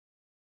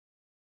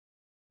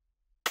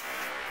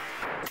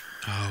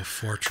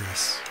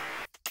Fortress.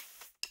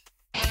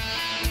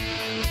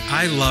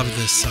 I love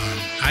this song.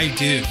 I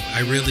do.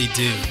 I really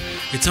do.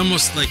 It's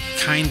almost like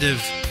kind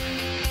of,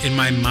 in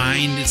my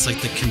mind, it's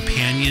like the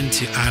companion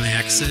to On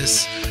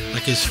Axis,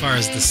 like as far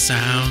as the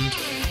sound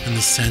and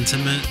the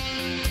sentiment.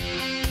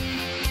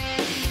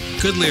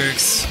 Good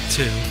lyrics,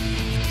 too,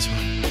 in this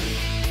one.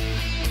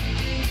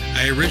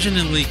 I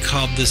originally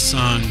called this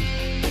song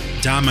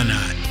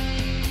Domonot.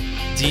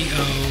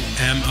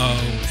 D-O-M-O-N-O-T.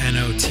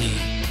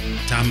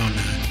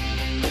 Domonot.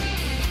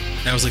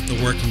 That was like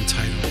the working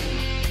title.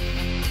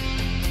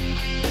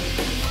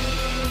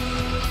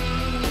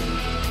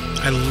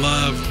 I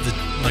love the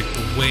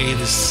way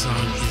this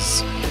song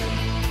is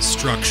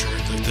structured,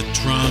 like the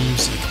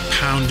drums like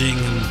pounding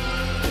and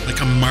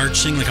like a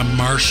marching, like a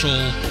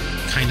martial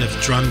kind of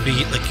drum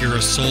beat, like you're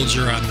a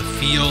soldier on the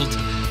field,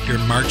 you're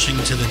marching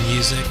to the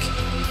music.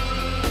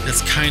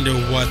 That's kind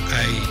of what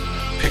I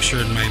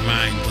picture in my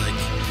mind, like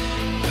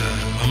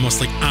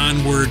almost like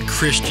onward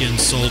Christian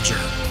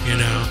soldier, you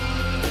know?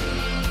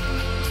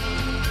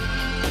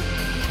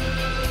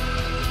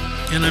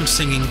 And I'm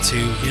singing to,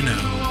 you know,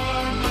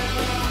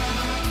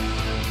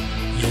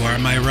 you are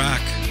my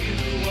rock,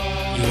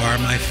 you are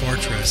my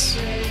fortress,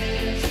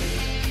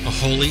 a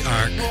holy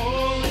ark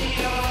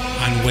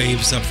on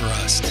waves of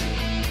rust.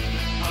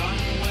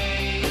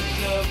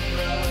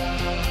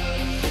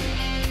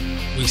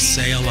 We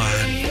sail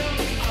on,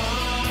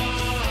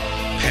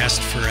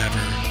 past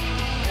forever,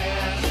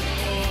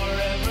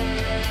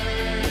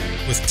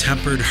 with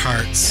tempered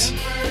hearts,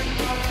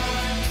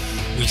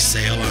 we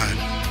sail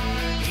on.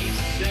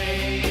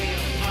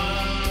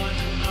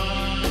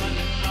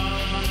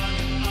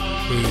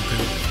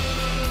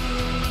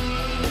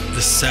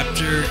 The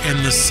scepter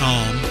and the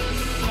psalm,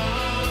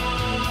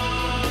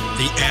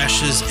 the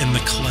ashes and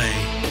the clay,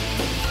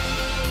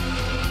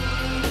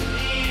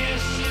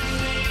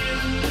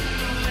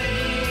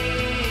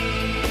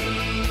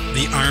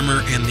 the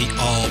armor and the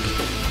alb,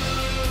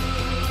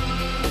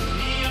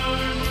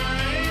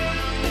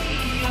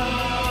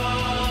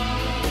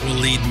 will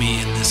lead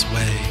me in this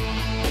way.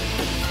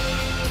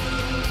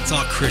 It's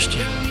all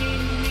Christian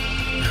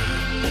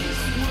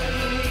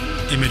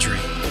imagery,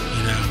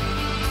 you know,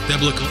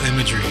 biblical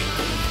imagery.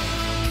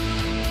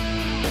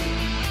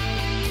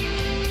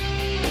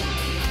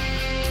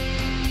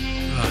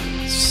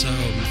 So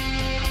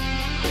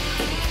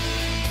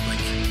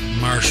like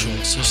martial,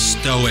 so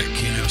stoic,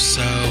 you know,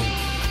 so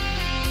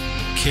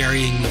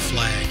carrying the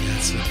flag.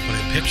 That's what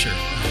I picture.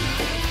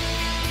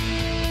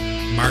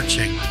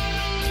 Marching.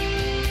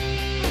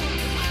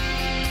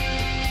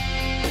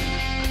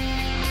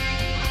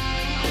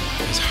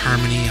 There's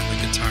harmony on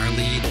the guitar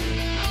lead.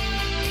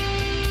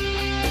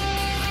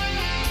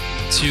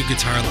 Two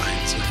guitar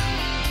lines, you know.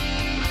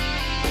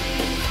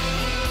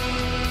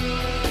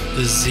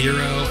 The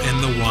 0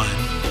 and the 1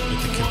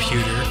 with the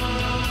computer.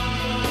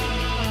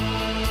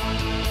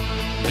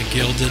 The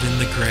gilded and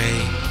the gray.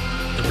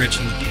 The rich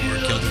and the poor,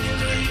 gilded and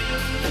gray.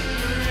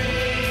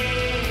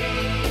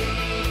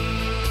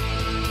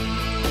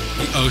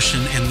 The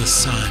ocean and the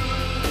sun.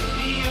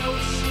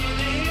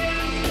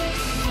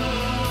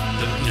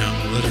 You know,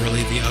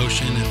 literally the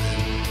ocean and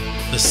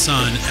then the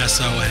sun,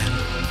 S-O-N.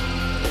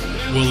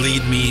 Will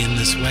lead me in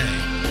this way.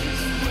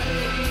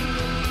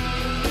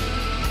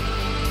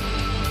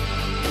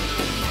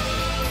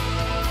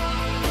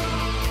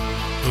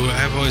 Ooh,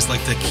 I've always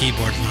liked the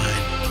keyboard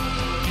line.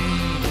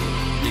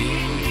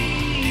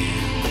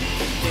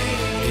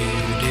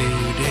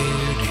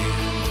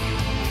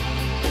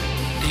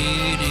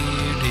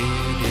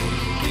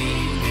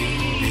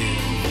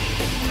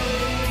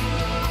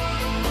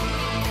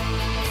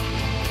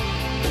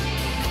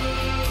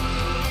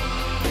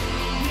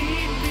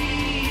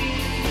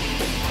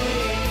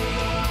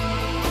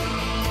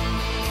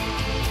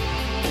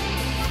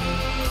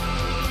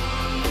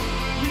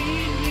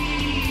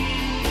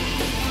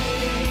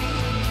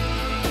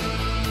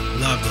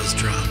 Love those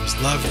drums.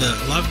 Love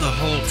the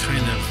whole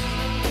kind of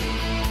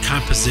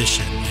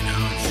composition, you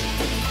know.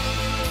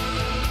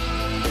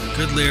 It's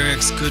good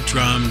lyrics, good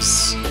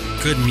drums,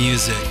 good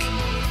music,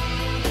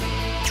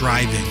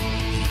 driving,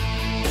 you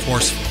know,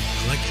 forceful.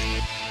 I like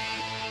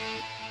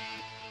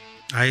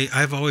it.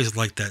 I've always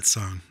liked that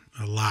song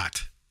a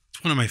lot.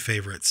 It's one of my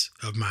favorites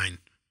of mine.